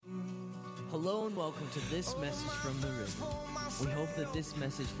Hello and welcome to this message from the river. We hope that this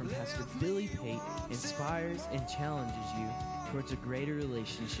message from Pastor Billy Pate inspires and challenges you towards a greater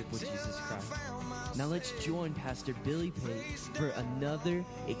relationship with Jesus Christ. Now let's join Pastor Billy Pate for another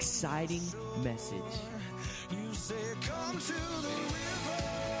exciting message. You said, come to the river,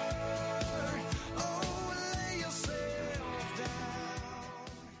 oh, lay yourself down.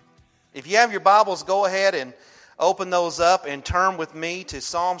 If you have your Bibles, go ahead and open those up and turn with me to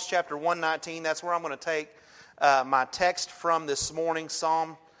Psalms chapter 119. That's where I'm going to take my text from this morning,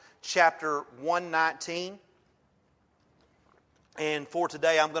 Psalm chapter 119. And for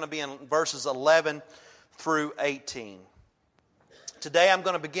today, I'm going to be in verses 11 through 18. Today, I'm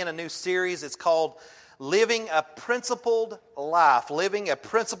going to begin a new series. It's called Living a Principled Life. Living a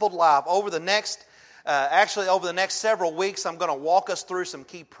Principled Life. Over the next several weeks, I'm going to walk us through some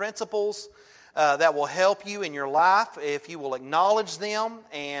key principles that will help you in your life if you will acknowledge them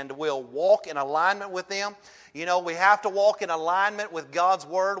and will walk in alignment with them. You know, we have to walk in alignment with God's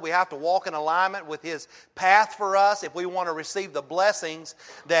Word. We have to walk in alignment with His path for us if we want to receive the blessings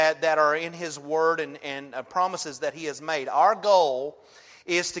that are in His Word and promises that He has made. Our goal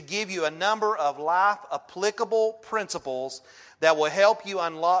is to give you a number of life-applicable principles that will help you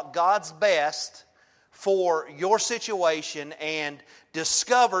unlock God's best for your situation and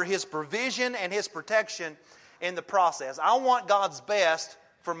discover His provision and His protection in the process. I want God's best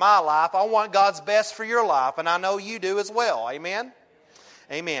for my life. I want God's best for your life, and I know you do as well. Amen?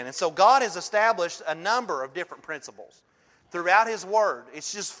 Amen. And so God has established a number of different principles throughout His Word.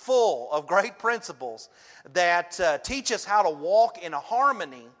 It's just full of great principles that teach us how to walk in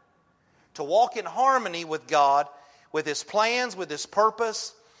harmony with God, with His plans, with His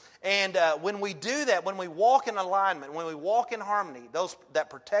purpose. And when we do that, when we walk in alignment, when we walk in harmony, that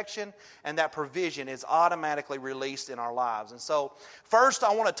protection and that provision is automatically released in our lives. And so, first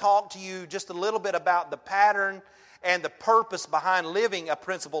I want to talk to you just a little bit about the pattern and the purpose behind living a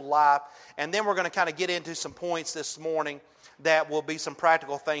principled life. And then we're going to kind of get into some points this morning that will be some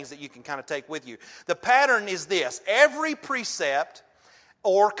practical things that you can kind of take with you. The pattern is this: every precept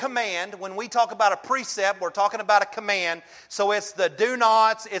or command. When we talk about a precept, we're talking about a command. So it's the do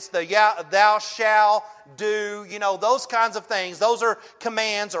nots, it's the thou shalt do, those kinds of things. Those are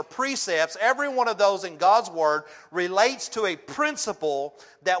commands or precepts. Every one of those in God's Word relates to a principle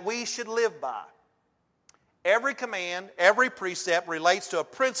that we should live by. Every command, every precept relates to a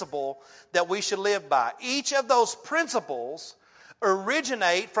principle that we should live by. Each of those principles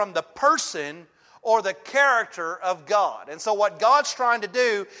originate from the person or the character of God. And so what God's trying to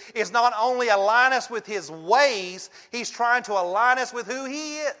do is not only align us with His ways, He's trying to align us with who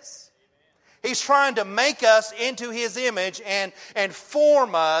He is. He's trying to make us into His image and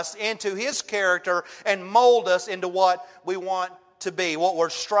form us into His character and mold us into what we want to be, what we're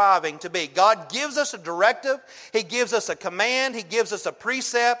striving to be. God gives us a directive, He gives us a command, He gives us a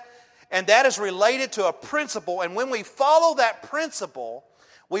precept, and that is related to a principle. And when we follow that principle,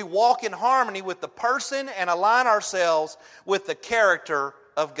 we walk in harmony with the person and align ourselves with the character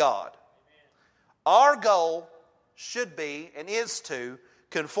of God. Our goal should be and is to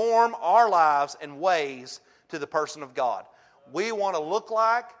conform our lives and ways to the person of God. We want to look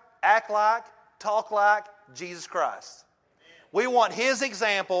like, act like, talk like Jesus Christ. We want His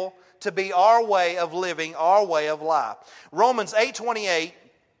example to be our way of living, our way of life. Romans 8:28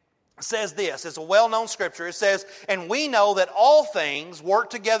 says this. It's a well-known scripture. It says, and we know that all things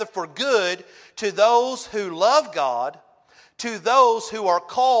work together for good to those who love God, to those who are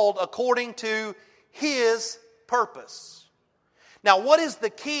called according to His purpose. Now, what is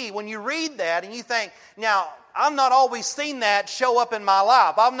the key when you read that and you think, now, I've not always seen that show up in my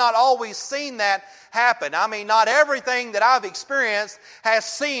life. I've not always seen that happen. I mean, not everything that I've experienced has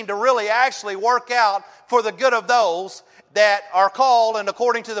seemed to really actually work out for the good of those that are called and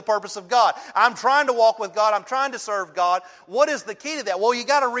according to the purpose of God. I'm trying to walk with God. I'm trying to serve God. What is the key to that? Well, you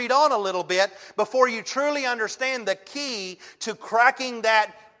got to read on a little bit before you truly understand the key to cracking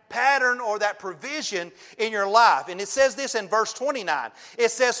that pattern or that provision in your life. And it says this in verse 29.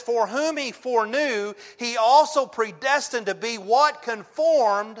 It says, for whom He foreknew, He also predestined to be what?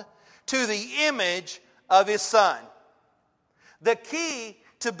 Conformed to the image of His Son. The key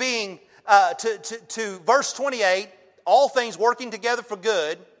to being, to verse 28, all things working together for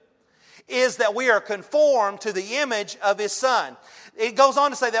good, is that we are conformed to the image of His Son. It goes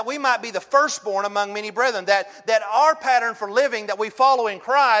on to say that we might be the firstborn among many brethren, that our pattern for living that we follow in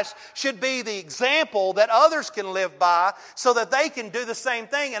Christ should be the example that others can live by so that they can do the same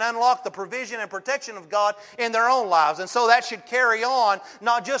thing and unlock the provision and protection of God in their own lives. And so that should carry on,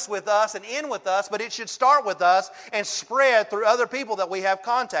 not just with us and end with us, but it should start with us and spread through other people that we have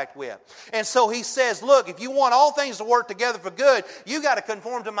contact with. And so he says, look, if you want all things to work together for good, you've got to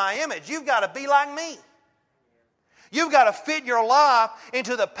conform to my image. You've got to be like me. You've got to fit your life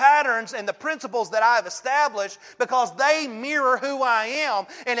into the patterns and the principles that I've established because they mirror who I am.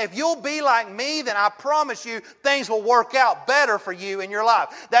 And if you'll be like me, then I promise you things will work out better for you in your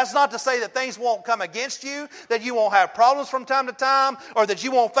life. That's not to say that things won't come against you, that you won't have problems from time to time, or that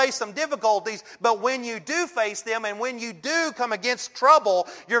you won't face some difficulties. But when you do face them and when you do come against trouble,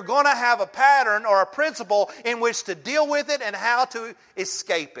 you're going to have a pattern or a principle in which to deal with it and how to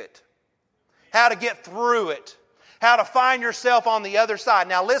escape it, how to get through it, how to find yourself on the other side.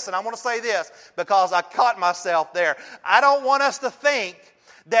 Now listen, I want to say this because I caught myself there. I don't want us to think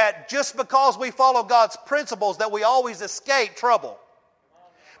that just because we follow God's principles that we always escape trouble.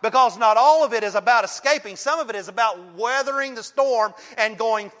 Because not all of it is about escaping. Some of it is about weathering the storm and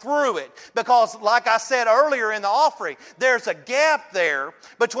going through it. Because like I said earlier in the offering, there's a gap there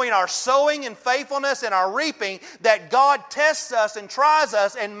between our sowing and faithfulness and our reaping that God tests us and tries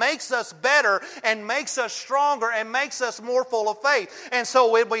us and makes us better and makes us stronger and makes us more full of faith. And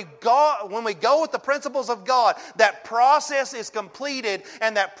so when we go with the principles of God, that process is completed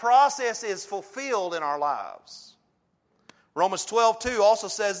and that process is fulfilled in our lives. Romans 12:2 also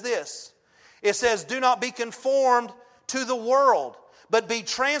says this. It says, do not be conformed to the world, but be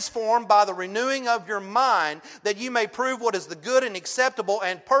transformed by the renewing of your mind, that you may prove what is the good and acceptable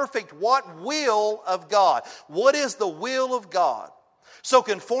and perfect will of God. What is the will of God? So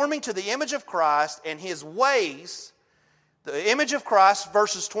conforming to the image of Christ and His ways, the image of Christ,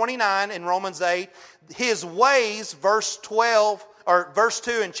 verses 29 in Romans 8, His ways, verse 12, or verse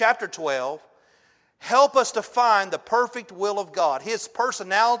 2 in chapter 12, help us to find the perfect will of God. His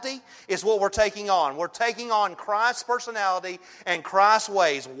personality is what we're taking on. We're taking on Christ's personality and Christ's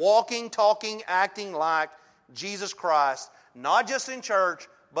ways, walking, talking, acting like Jesus Christ, not just in church,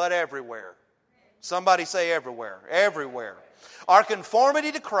 but everywhere. Somebody say everywhere. Everywhere. Our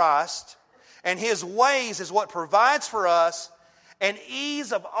conformity to Christ and His ways is what provides for us an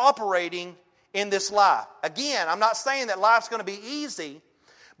ease of operating in this life. Again, I'm not saying that life's going to be easy,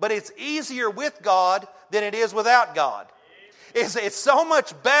 but it's easier with God than it is without God. It's so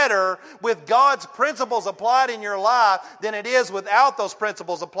much better with God's principles applied in your life than it is without those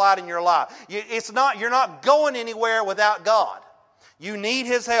principles applied in your life. You're not going anywhere without God. You need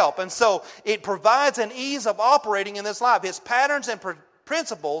His help. And so it provides an ease of operating in this life. His patterns and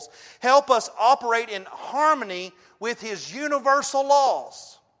principles help us operate in harmony with His universal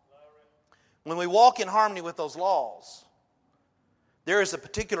laws. When we walk in harmony with those laws, there is a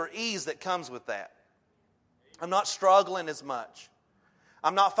particular ease that comes with that. I'm not struggling as much.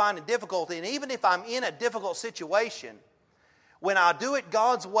 I'm not finding difficulty. And even if I'm in a difficult situation, when I do it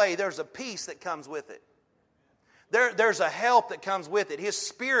God's way, there's a peace that comes with it. There's a help that comes with it. His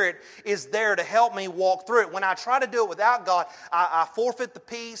Spirit is there to help me walk through it. When I try to do it without God, I forfeit the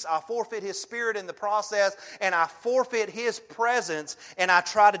peace, I forfeit His Spirit in the process, and I forfeit His presence, and I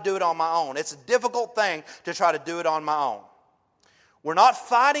try to do it on my own. It's a difficult thing to try to do it on my own. We're not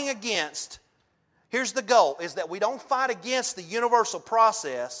fighting against, here's the goal, is that we don't fight against the universal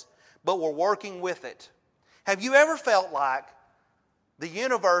process, but we're working with it. Have you ever felt like the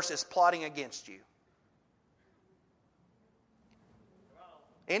universe is plotting against you?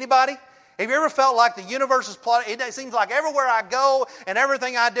 Anybody? Have you ever felt like the universe is plotting? It seems like everywhere I go and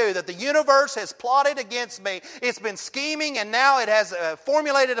everything I do, that the universe has plotted against me. It's been scheming and now it has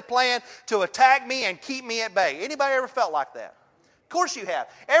formulated a plan to attack me and keep me at bay. Anybody ever felt like that? Of course you have.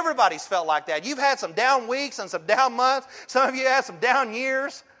 Everybody's felt like that. You've had some down weeks and some down months. Some of you had some down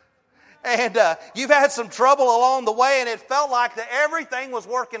years. And you've had some trouble along the way and it felt like that everything was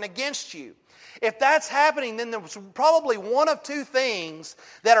working against you. If that's happening, then there's probably one of two things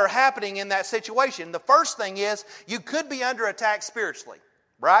that are happening in that situation. The first thing is you could be under attack spiritually,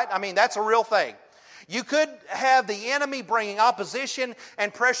 right? I mean, that's a real thing. You could have the enemy bringing opposition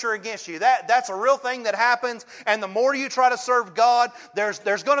and pressure against you. That's a real thing that happens. And the more you try to serve God, there's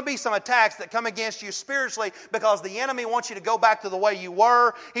going to be some attacks that come against you spiritually because the enemy wants you to go back to the way you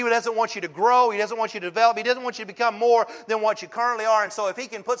were. He doesn't want you to grow. He doesn't want you to develop. He doesn't want you to become more than what you currently are. And so if he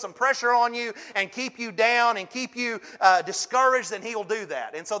can put some pressure on you and keep you down and keep you discouraged, then he will do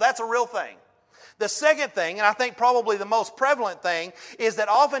that. And so that's a real thing. The second thing, and I think probably the most prevalent thing, is that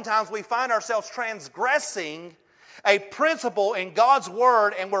oftentimes we find ourselves transgressing a principle in God's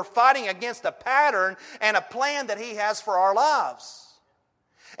Word, and we're fighting against a pattern and a plan that He has for our lives.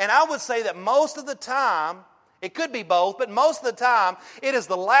 And I would say that most of the time, it could be both, but most of the time, it is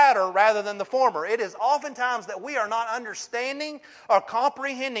the latter rather than the former. It is oftentimes that we are not understanding or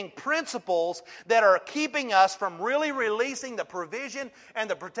comprehending principles that are keeping us from really releasing the provision and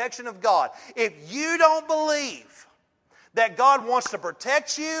the protection of God. If you don't believe that God wants to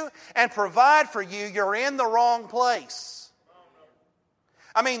protect you and provide for you, you're in the wrong place.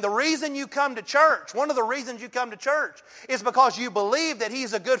 I mean, the reason you come to church, one of the reasons you come to church is because you believe that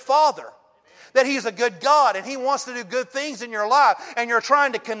He's a good Father, that He's a good God, and He wants to do good things in your life, and you're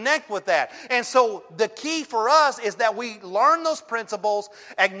trying to connect with that. And so the key for us is that we learn those principles,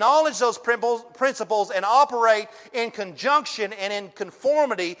 acknowledge those principles, and operate in conjunction and in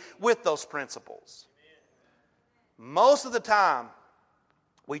conformity with those principles. Most of the time,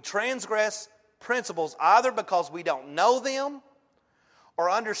 we transgress principles either because we don't know them or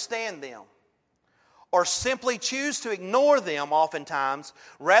understand them, or simply choose to ignore them oftentimes,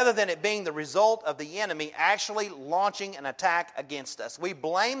 rather than it being the result of the enemy actually launching an attack against us. We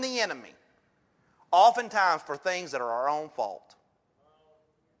blame the enemy oftentimes for things that are our own fault.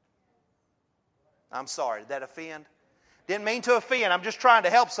 I'm sorry, did that offend? Didn't mean to offend. I'm just trying to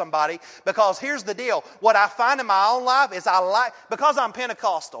help somebody, because here's the deal. What I find in my own life is because I'm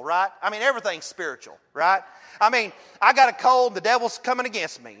Pentecostal, right? I mean, everything's spiritual, right? I mean, I got a cold, the devil's coming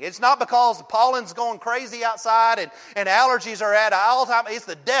against me. It's not because the pollen's going crazy outside and allergies are at an all-time. It's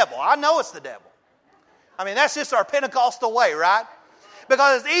the devil. I know it's the devil. I mean, that's just our Pentecostal way, right?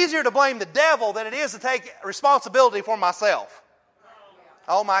 Because it's easier to blame the devil than it is to take responsibility for myself.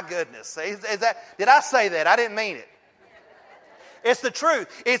 Oh my goodness. Did I say that? I didn't mean it. It's the truth.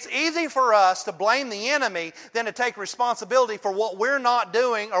 It's easy for us to blame the enemy than to take responsibility for what we're not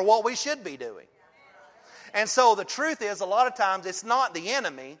doing or what we should be doing. And so the truth is, a lot of times it's not the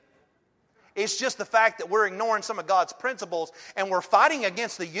enemy. It's just the fact that we're ignoring some of God's principles, and we're fighting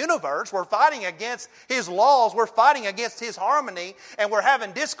against the universe. We're fighting against His laws. We're fighting against His harmony, and we're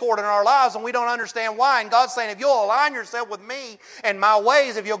having discord in our lives, and we don't understand why. And God's saying, if you'll align yourself with me and my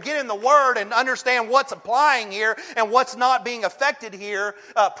ways, if you'll get in the Word and understand what's applying here and what's not being affected here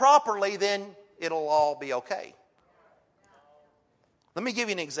properly, then it'll all be okay. Let me give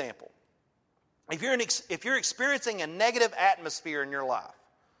you an example. If you're experiencing a negative atmosphere in your life,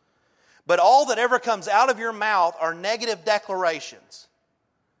 but all that ever comes out of your mouth are negative declarations,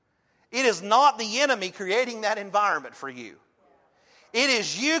 it is not the enemy creating that environment for you. It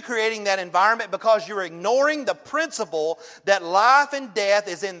is you creating that environment because you're ignoring the principle that life and death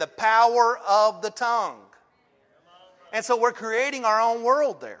is in the power of the tongue. And so we're creating our own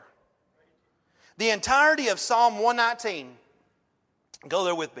world there. The entirety of Psalm 119, go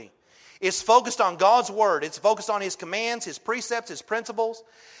there with me, is focused on God's Word. It's focused on His commands, His precepts, His principles.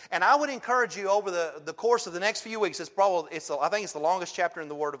 And I would encourage you over the course of the next few weeks, I think it's the longest chapter in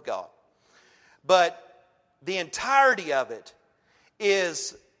the Word of God. But the entirety of it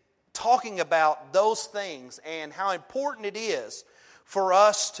is talking about those things and how important it is for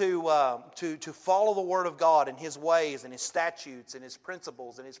us to follow the Word of God and His ways and His statutes and His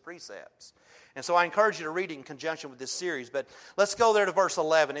principles and His precepts. And so I encourage you to read it in conjunction with this series. But let's go there to verse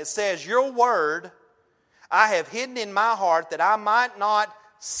 11. It says, "Your word I have hidden in my heart that I might not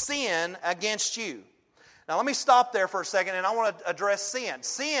sin against you." Now let me stop there for a second, and I want to address sin.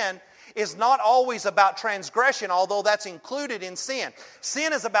 Sin is not always about transgression, although that's included in sin.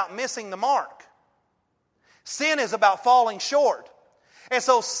 Sin is about missing the mark. Sin is about falling short. And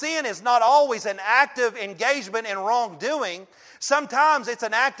so sin is not always an active engagement in wrongdoing. Sometimes it's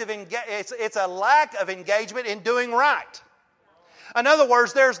it's a lack of engagement in doing right. In other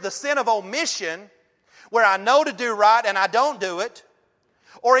words, there's the sin of omission, where I know to do right and I don't do it.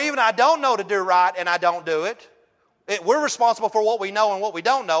 Or even I don't know to do right and I don't do it. We're responsible for what we know and what we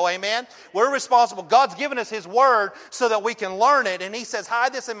don't know, amen? We're responsible. God's given us His Word so that we can learn it. And He says,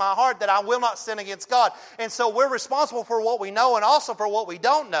 hide this in my heart that I will not sin against God. And so we're responsible for what we know and also for what we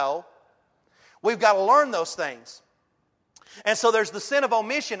don't know. We've got to learn those things. And so there's the sin of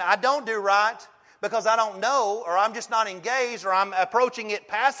omission. I don't do right because I don't know, or I'm just not engaged, or I'm approaching it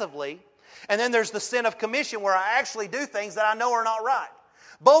passively. And then there's the sin of commission, where I actually do things that I know are not right.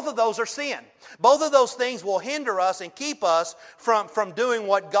 Both of those are sin. Both of those things will hinder us and keep us from doing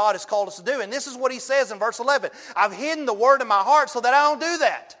what God has called us to do. And this is what He says in verse 11. I've hidden the Word in my heart so that I don't do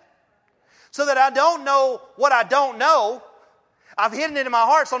that. So that I don't know what I don't know. I've hidden it in my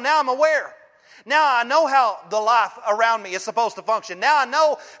heart, so now I'm aware. Now I know how the life around me is supposed to function. Now I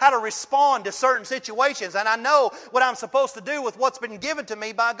know how to respond to certain situations. And I know what I'm supposed to do with what's been given to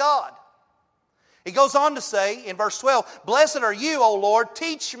me by God. He goes on to say in verse 12, "Blessed are you, O Lord,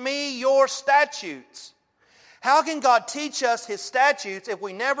 teach me your statutes." How can God teach us His statutes if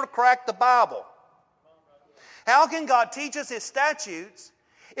we never crack the Bible? How can God teach us His statutes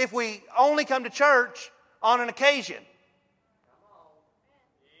if we only come to church on an occasion?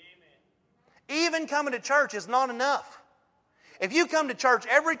 Even coming to church is not enough. If you come to church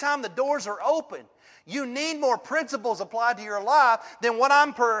every time the doors are open, you need more principles applied to your life than what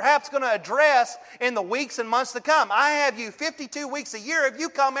I'm perhaps going to address in the weeks and months to come. I have you 52 weeks a year if you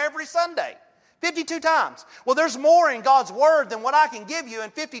come every Sunday. 52 times. Well, there's more in God's Word than what I can give you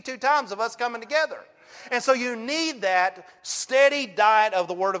in 52 times of us coming together. And so you need that steady diet of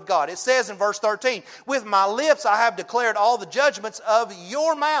the Word of God. It says in verse 13, "With my lips I have declared all the judgments of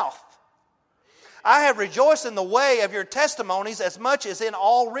your mouth. I have rejoiced in the way of your testimonies as much as in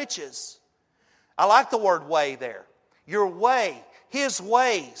all riches." I like the word way there. Your way, His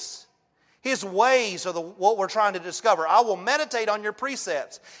ways. His ways are what we're trying to discover. "I will meditate on your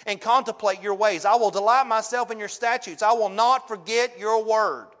precepts and contemplate your ways. I will delight myself in your statutes. I will not forget your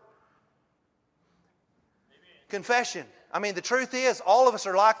word." Amen. Confession. I mean, the truth is, all of us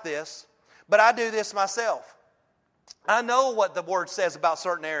are like this, but I do this myself. I know what the Word says about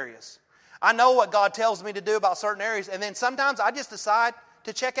certain areas. I know what God tells me to do about certain areas, and then sometimes I just decide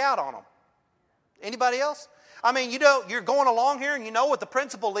to check out on them. Anybody else? I mean, you're going along here and you know what the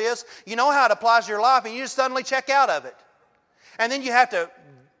principle is, you know how it applies to your life, and you just suddenly check out of it. And then you have to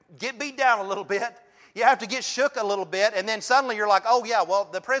get beat down a little bit. You have to get shook a little bit, and then suddenly you're like, oh yeah, well,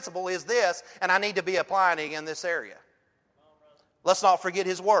 the principle is this, and I need to be applying it in this area. Let's not forget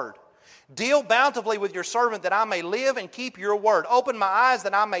His Word. "Deal bountifully with your servant that I may live and keep your word. Open my eyes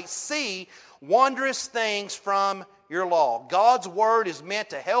that I may see wondrous things from your law." God's Word is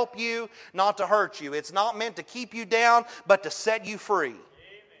meant to help you, not to hurt you. It's not meant to keep you down, but to set you free. Amen.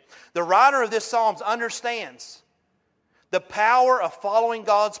 The writer of this Psalms understands the power of following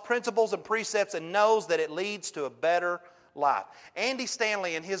God's principles and precepts and knows that it leads to a better life. Andy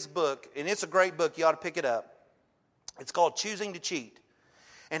Stanley in his book, and it's a great book, you ought to pick it up. It's called Choosing to Cheat.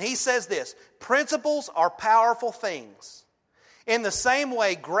 And he says this, "Principles are powerful things. In the same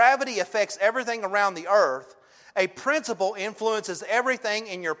way gravity affects everything around the earth, a principle influences everything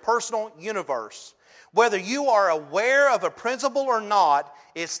in your personal universe. Whether you are aware of a principle or not,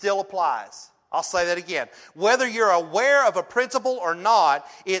 it still applies." I'll say that again. Whether you're aware of a principle or not,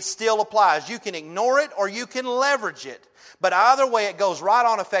 it still applies. You can ignore it or you can leverage it. But either way, it goes right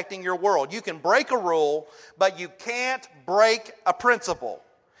on affecting your world. You can break a rule, but you can't break a principle.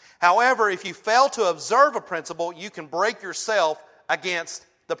 However, if you fail to observe a principle, you can break yourself against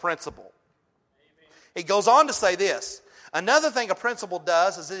the principle. He goes on to say this. Another thing a principle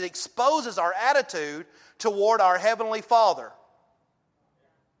does is it exposes our attitude toward our Heavenly Father.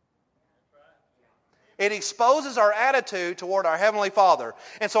 It exposes our attitude toward our Heavenly Father.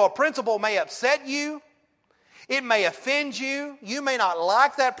 And so a principle may upset you. It may offend you. You may not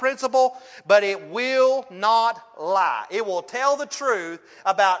like that principle, but it will not lie. It will tell the truth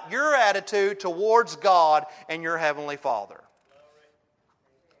about your attitude towards God and your Heavenly Father.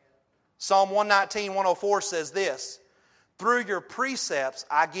 Psalm 119, 104 says this, "Through your precepts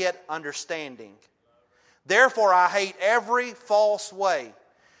I get understanding. Therefore I hate every false way.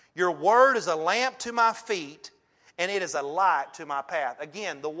 Your word is a lamp to my feet, and it is a light to my path."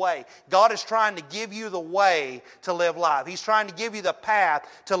 Again, the way. God is trying to give you the way to live life. He's trying to give you the path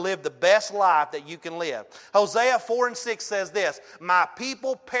to live the best life that you can live. Hosea 4:6 says this, "My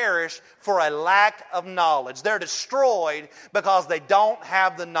people perish for a lack of knowledge." They're destroyed because they don't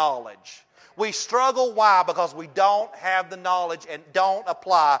have the knowledge. We struggle, why? Because we don't have the knowledge and don't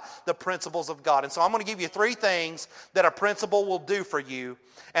apply the principles of God. And so I'm going to give you 3 things that a principle will do for you.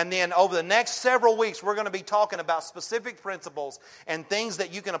 And then over the next several weeks, we're going to be talking about specific principles and things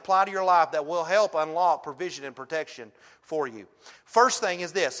that you can apply to your life that will help unlock provision and protection for you. First thing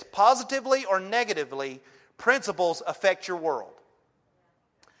is this, positively or negatively, principles affect your world.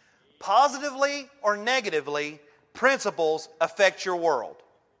 Positively or negatively, principles affect your world.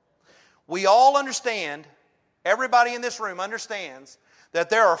 We all understand, everybody in this room understands, that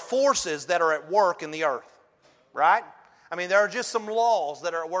there are forces that are at work in the earth, right? I mean, there are just some laws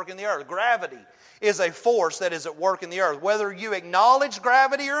that are at work in the earth. Gravity is a force that is at work in the earth. Whether you acknowledge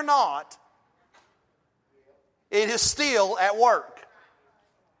gravity or not, it is still at work.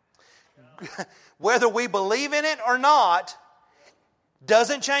 Whether we believe in it or not,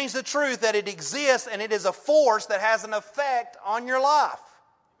 doesn't change the truth that it exists and it is a force that has an effect on your life.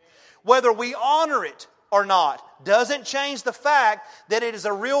 Whether we honor it or not, doesn't change the fact that it is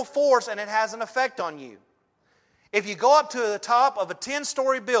a real force and it has an effect on you. If you go up to the top of a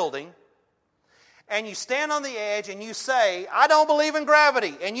 10-story building and you stand on the edge and you say, I don't believe in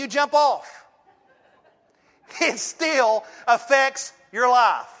gravity, and you jump off, it still affects your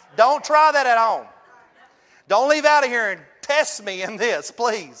life. Don't try that at home. Don't leave out of here and test me in this,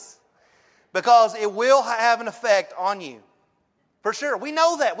 please. Because it will have an effect on you. For sure. We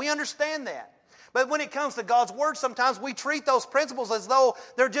know that. We understand that. But when it comes to God's Word, sometimes we treat those principles as though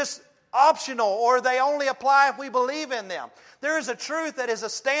they're just optional or they only apply if we believe in them. There is a truth that is a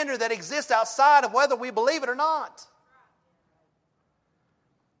standard that exists outside of whether we believe it or not.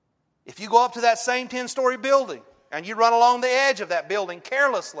 If you go up to that same 10-story building and you run along the edge of that building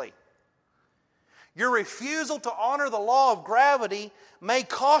carelessly, your refusal to honor the law of gravity may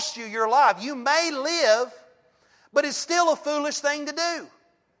cost you your life. You may live, but it's still a foolish thing to do.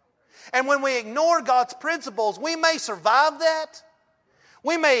 And when we ignore God's principles, we may survive that.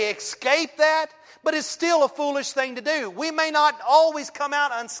 We may escape that, but it's still a foolish thing to do. We may not always come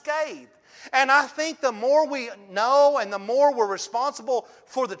out unscathed. And I think the more we know and the more we're responsible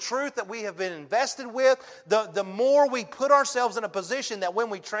for the truth that we have been invested with, the more we put ourselves in a position that when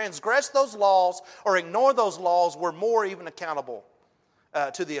we transgress those laws or ignore those laws, we're more even accountable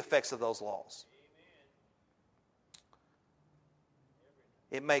to the effects of those laws.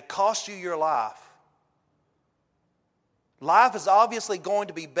 It may cost you your life. Life is obviously going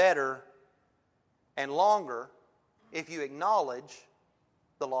to be better and longer if you acknowledge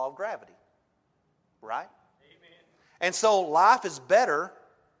the law of gravity. Right? Amen. And so life is better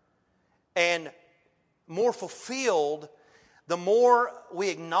and more fulfilled the more we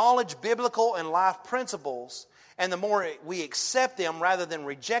acknowledge biblical and life principles and the more we accept them rather than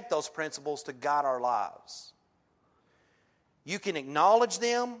reject those principles to guide our lives. You can acknowledge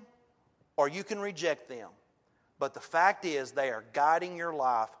them or you can reject them. But the fact is they are guiding your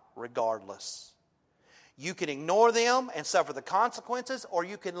life regardless. You can ignore them and suffer the consequences, or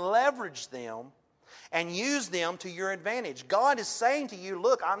you can leverage them and use them to your advantage. God is saying to you,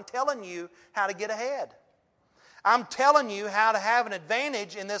 look, I'm telling you how to get ahead. I'm telling you how to have an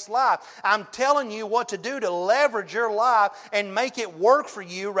advantage in this life. I'm telling you what to do to leverage your life and make it work for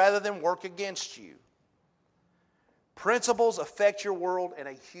you rather than work against you. Principles affect your world in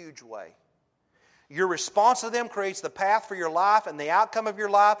a huge way. Your response to them creates the path for your life and the outcome of your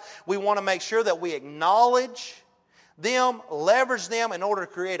life. We want to make sure that we acknowledge them, leverage them in order to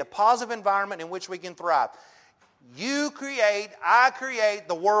create a positive environment in which we can thrive. You create, I create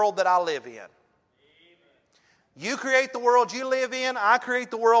the world that I live in. You create the world you live in, I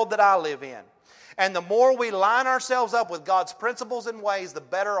create the world that I live in. And the more we line ourselves up with God's principles and ways, the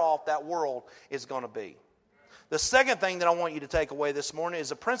better off that world is going to be. The second thing that I want you to take away this morning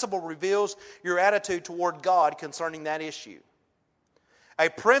is a principle reveals your attitude toward God concerning that issue. A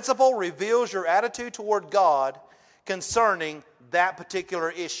principle reveals your attitude toward God concerning that particular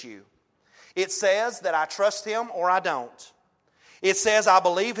issue. It says that I trust Him or I don't. It says I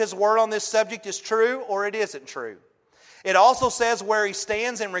believe His word on this subject is true or it isn't true. It also says where He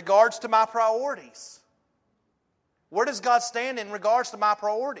stands in regards to my priorities. Where does God stand in regards to my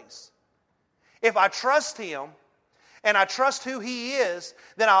priorities? If I trust Him and I trust who He is,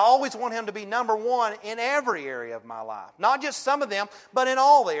 then I always want Him to be number one in every area of my life. Not just some of them, but in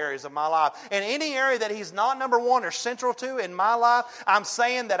all the areas of my life. In any area that He's not number one or central to in my life, I'm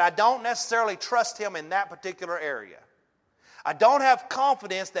saying that I don't necessarily trust Him in that particular area. I don't have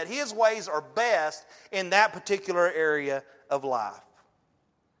confidence that His ways are best in that particular area of life.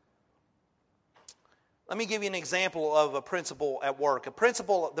 Let me give you an example of a principle at work. The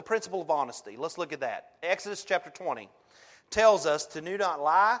principle of honesty. Let's look at that. Exodus chapter 20 tells us to do not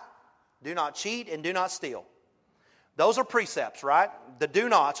lie, do not cheat, and do not steal. Those are precepts, right? The do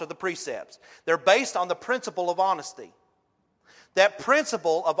nots are the precepts. They're based on the principle of honesty. That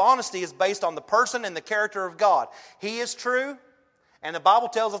principle of honesty is based on the person and the character of God. He is true, and the Bible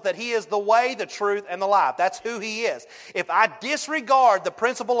tells us that He is the way, the truth, and the life. That's who He is. If I disregard the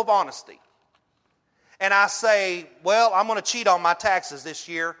principle of honesty, and I say, well, I'm going to cheat on my taxes this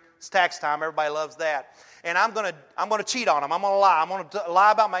year. It's tax time. Everybody loves that. And I'm going to cheat on them. I'm going to lie. I'm going to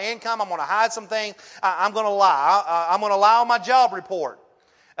lie about my income. I'm going to hide some things. I'm going to lie. I'm going to lie on my job report.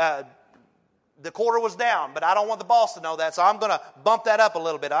 The quarter was down, but I don't want the boss to know that, so I'm going to bump that up a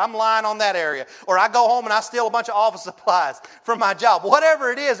little bit. I'm lying on that area. Or I go home and I steal a bunch of office supplies from my job. Whatever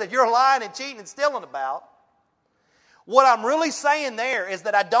it is that you're lying and cheating and stealing about, what I'm really saying there is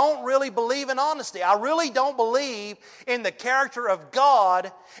that I don't really believe in honesty. I really don't believe in the character of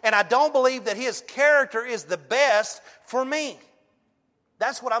God, and I don't believe that His character is the best for me.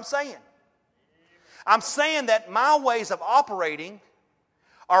 That's what I'm saying. I'm saying that my ways of operating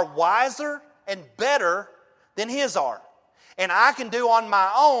are wiser and better than His are. And I can do on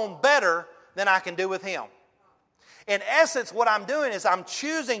my own better than I can do with Him. In essence, what I'm doing is I'm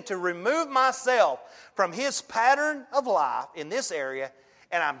choosing to remove myself from His pattern of life in this area,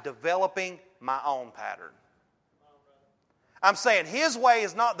 and I'm developing my own pattern. I'm saying His way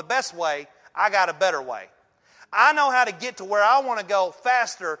is not the best way. I got a better way. I know how to get to where I want to go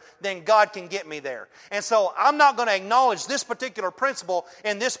faster than God can get me there. And so I'm not going to acknowledge this particular principle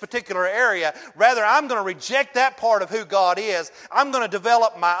in this particular area. Rather, I'm going to reject that part of who God is. I'm going to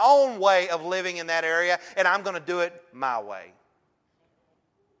develop my own way of living in that area, and I'm going to do it my way.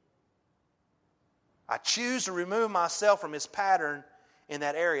 I choose to remove myself from His pattern in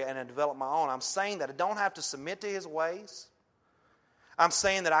that area and develop my own. I'm saying that I don't have to submit to His ways. I'm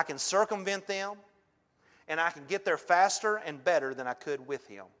saying that I can circumvent them, and I can get there faster and better than I could with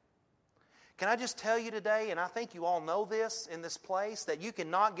Him. Can I just tell you today, and I think you all know this in this place, that you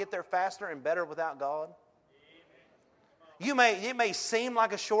cannot get there faster and better without God? It may seem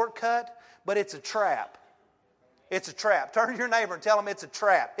like a shortcut, but it's a trap. It's a trap. Turn to your neighbor and tell him it's a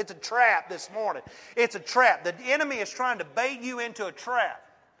trap. It's a trap this morning. It's a trap. The enemy is trying to bait you into a trap.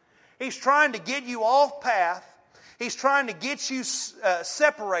 He's trying to get you off path. He's trying to get you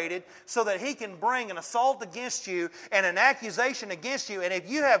separated so that he can bring an assault against you and an accusation against you. And if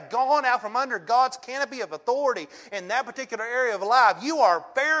you have gone out from under God's canopy of authority in that particular area of life, you are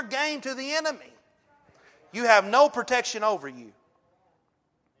fair game to the enemy. You have no protection over you.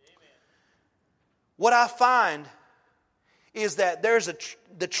 What I find is that there's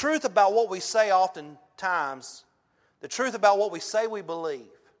the truth about what we say oftentimes, the truth about what we say we believe,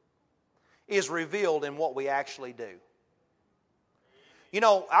 is revealed in what we actually do. You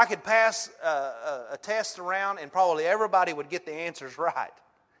know, I could pass a test around and probably everybody would get the answers right.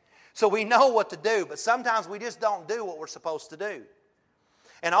 So we know what to do, but sometimes we just don't do what we're supposed to do.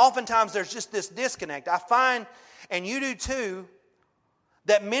 And oftentimes there's just this disconnect. I find, and you do too,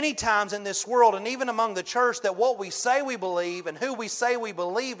 that many times in this world and even among the church, that what we say we believe and who we say we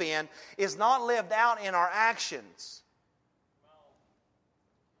believe in is not lived out in our actions.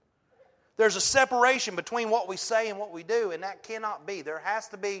 There's a separation between what we say and what we do, and that cannot be. There has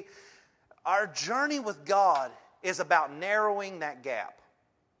to be. Our journey with God is about narrowing that gap.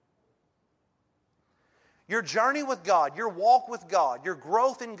 Your journey with God, your walk with God, your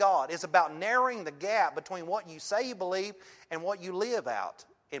growth in God is about narrowing the gap between what you say you believe and what you live out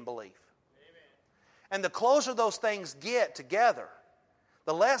in belief. Amen. And the closer those things get together,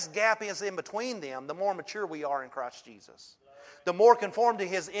 the less gap is in between them, the more mature we are in Christ Jesus. The more conformed to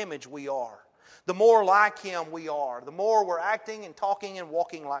His image we are. The more like Him we are. The more we're acting and talking and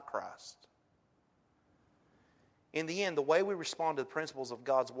walking like Christ. In the end, the way we respond to the principles of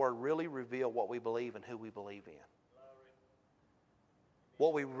God's Word really reveal what we believe and who we believe in.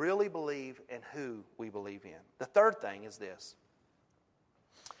 What we really believe and who we believe in. The third thing is this.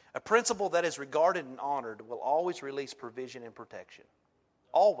 A principle that is regarded and honored will always release provision and protection.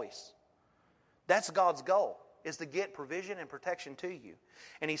 Always. That's God's goal, is to get provision and protection to you.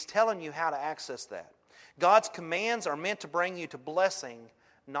 And He's telling you how to access that. God's commands are meant to bring you to blessing,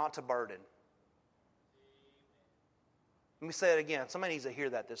 not to burden. Let me say it again. Somebody needs to hear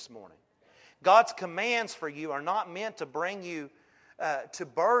that this morning. God's commands for you are not meant to bring you to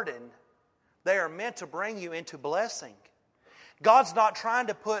burden. They are meant to bring you into blessing. God's not trying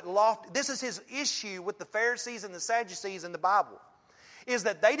to put this is His issue with the Pharisees and the Sadducees in the Bible, is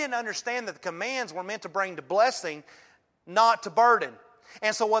that they didn't understand that the commands were meant to bring to blessing, not to burden.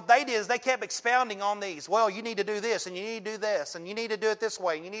 And so what they did is they kept expounding on these. Well, you need to do this, and you need to do this, and you need to do it this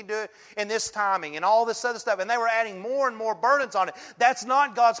way, and you need to do it in this timing, and all this other stuff. And they were adding more and more burdens on it. That's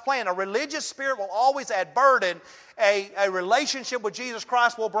not God's plan. A religious spirit will always add burden. A relationship with Jesus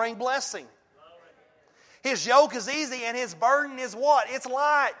Christ will bring blessing. His yoke is easy, and His burden is what? It's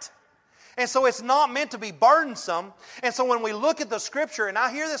light. And so it's not meant to be burdensome. And so when we look at the Scripture, and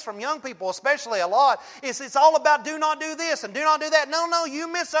I hear this from young people especially a lot, it's all about do not do this and do not do that. No,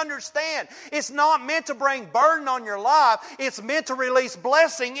 you misunderstand. It's not meant to bring burden on your life. It's meant to release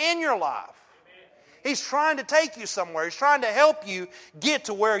blessing in your life. He's trying to take you somewhere. He's trying to help you get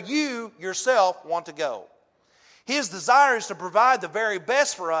to where you yourself want to go. His desire is to provide the very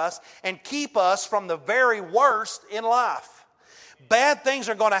best for us and keep us from the very worst in life. Bad things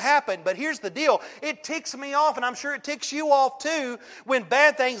are going to happen, but here's the deal. It ticks me off, and I'm sure it ticks you off too, when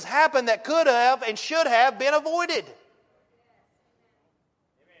bad things happen that could have and should have been avoided.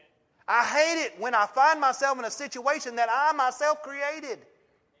 I hate it when I find myself in a situation that I myself created.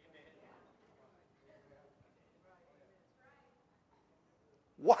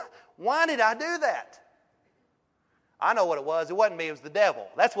 Why did I do that? I know what it was. It wasn't me. It was the devil.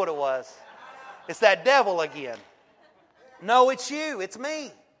 That's what it was. It's that devil again. No, it's you. It's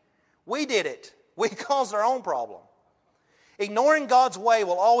me. We did it. We caused our own problem. Ignoring God's way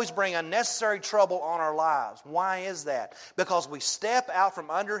will always bring unnecessary trouble on our lives. Why is that? Because we step out from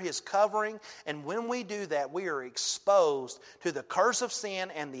under His covering, and when we do that, we are exposed to the curse of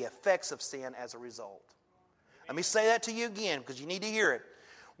sin and the effects of sin as a result. Let me say that to you again, because you need to hear it.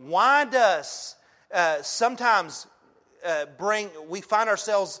 Why does sometimes we find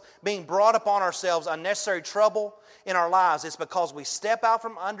ourselves being brought upon ourselves unnecessary trouble in our lives? It's because we step out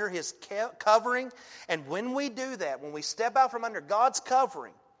from under His covering, and when we do that, when we step out from under God's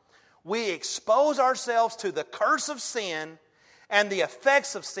covering, we expose ourselves to the curse of sin and the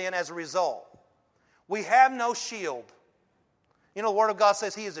effects of sin as a result. We have no shield. You know, the Word of God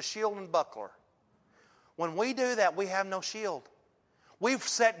says He is a shield and buckler. When we do that, we have no shield. We've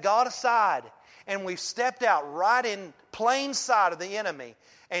set God aside, and we've stepped out right in plain sight of the enemy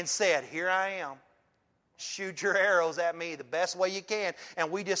and said, here I am. Shoot your arrows at me the best way you can.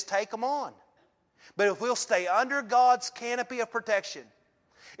 And we just take them on. But if we'll stay under God's canopy of protection,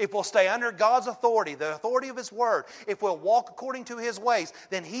 if we'll stay under God's authority, the authority of His Word, if we'll walk according to His ways,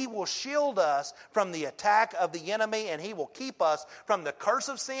 then He will shield us from the attack of the enemy, and He will keep us from the curse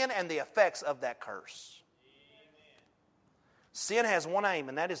of sin and the effects of that curse. Sin has one aim,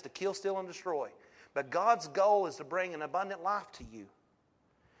 and that is to kill, steal, and destroy. But God's goal is to bring an abundant life to you.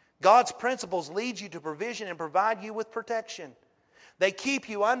 God's principles lead you to provision and provide you with protection. They keep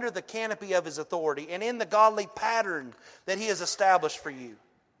you under the canopy of His authority and in the godly pattern that He has established for you.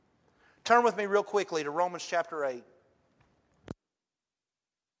 Turn with me real quickly to Romans chapter 8.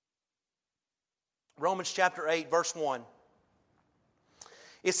 Romans chapter 8, verse 1.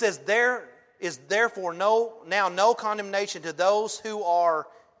 It says, there is therefore now no condemnation to those who are,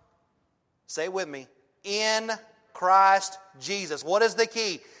 say it with me, in Christ Jesus. What is the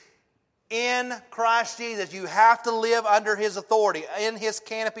key? In Christ Jesus. You have to live under His authority, in His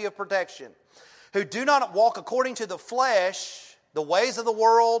canopy of protection. Who do not walk according to the flesh, the ways of the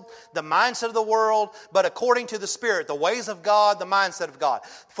world, the mindset of the world, but according to the Spirit, the ways of God, the mindset of God.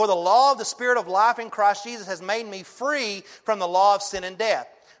 For the law of the Spirit of life in Christ Jesus has made me free from the law of sin and death.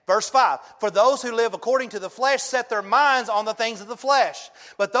 Verse 5, for those who live according to the flesh set their minds on the things of the flesh.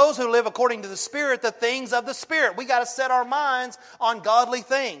 But those who live according to the Spirit, the things of the Spirit. We got to set our minds on godly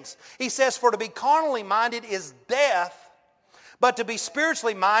things. He says, for to be carnally minded is death, but to be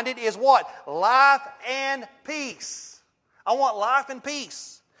spiritually minded is what? Life and peace. I want life and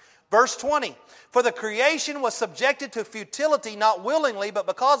peace. Verse 20, for the creation was subjected to futility, not willingly, but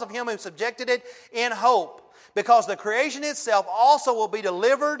because of Him who subjected it in hope. Because the creation itself also will be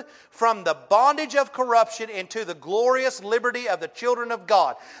delivered from the bondage of corruption into the glorious liberty of the children of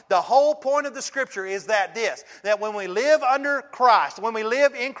God. The whole point of the Scripture is that when we live under Christ, when we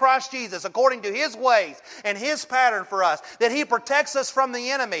live in Christ Jesus, according to His ways and His pattern for us, that He protects us from the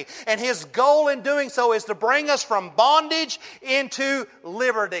enemy. And His goal in doing so is to bring us from bondage into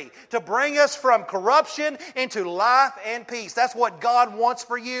liberty, to bring us from corruption into life and peace. That's what God wants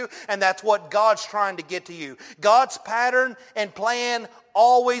for you, and that's what God's trying to get to you. God's pattern and plan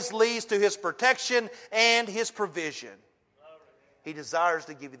always leads to His protection and His provision. He desires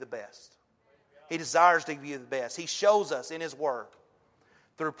to give you the best. He desires to give you the best. He shows us in His Word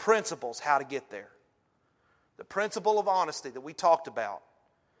through principles how to get there. The principle of honesty that we talked about.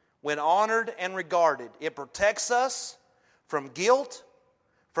 When honored and regarded, it protects us from guilt,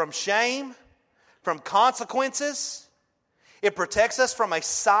 from shame, from consequences. It protects us from a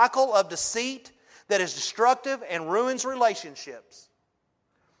cycle of deceit that is destructive and ruins relationships.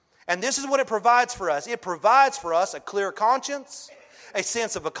 And this is what it provides for us. It provides for us a clear conscience, a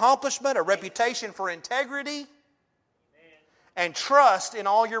sense of accomplishment, a reputation for integrity, and trust in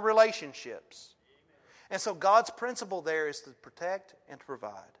all your relationships. And so God's principle there is to protect and to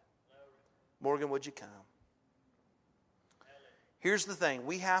provide. Morgan, would you come? Here's the thing.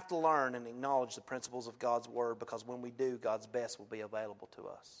 We have to learn and acknowledge the principles of God's Word, because when we do, God's best will be available to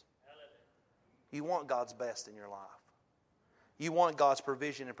us. You want God's best in your life. You want God's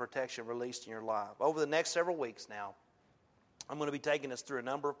provision and protection released in your life. Over the next several weeks now, I'm going to be taking us through a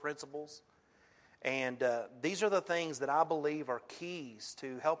number of principles. And these are the things that I believe are keys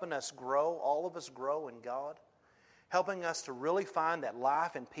to helping us grow, all of us grow in God. Helping us to really find that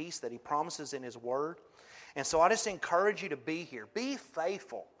life and peace that He promises in His Word. And so I just encourage you to be here. Be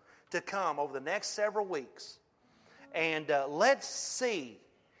faithful to come over the next several weeks. And let's see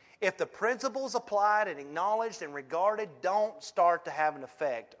if the principles applied and acknowledged and regarded don't start to have an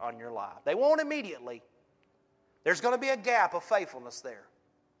effect on your life. They won't immediately. There's going to be a gap of faithfulness there.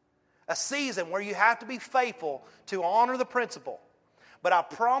 A season where you have to be faithful to honor the principle. But I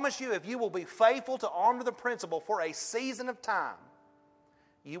promise you, if you will be faithful to honor the principle for a season of time,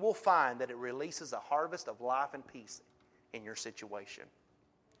 you will find that it releases a harvest of life and peace in your situation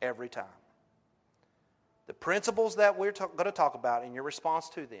every time. The principles that we're going to talk about in your response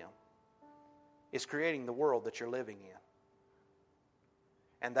to them is creating the world that you're living in.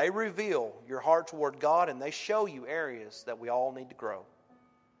 And they reveal your heart toward God, and they show you areas that we all need to grow.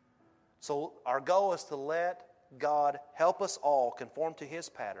 So our goal is to let God help us all conform to His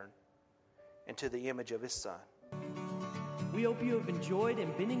pattern and to the image of His Son. We hope you have enjoyed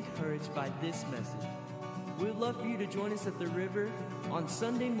and been encouraged by this message. We would love for you to join us at the River on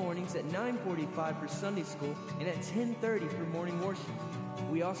Sunday mornings at 9:45 for Sunday school and at 10:30 for morning worship.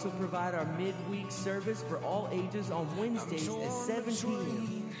 We also provide our midweek service for all ages on Wednesdays at 7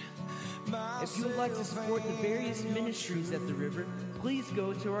 p.m. If you would like to support the various ministries at the River, please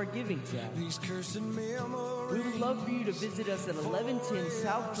go to our giving tab. We would love for you to visit us at 1110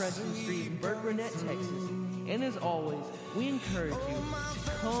 South Preston Street in Burkburnett, Texas. And as always, we encourage you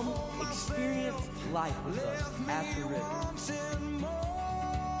to come experience life with us at the River.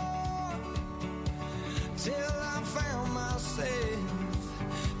 Till I found myself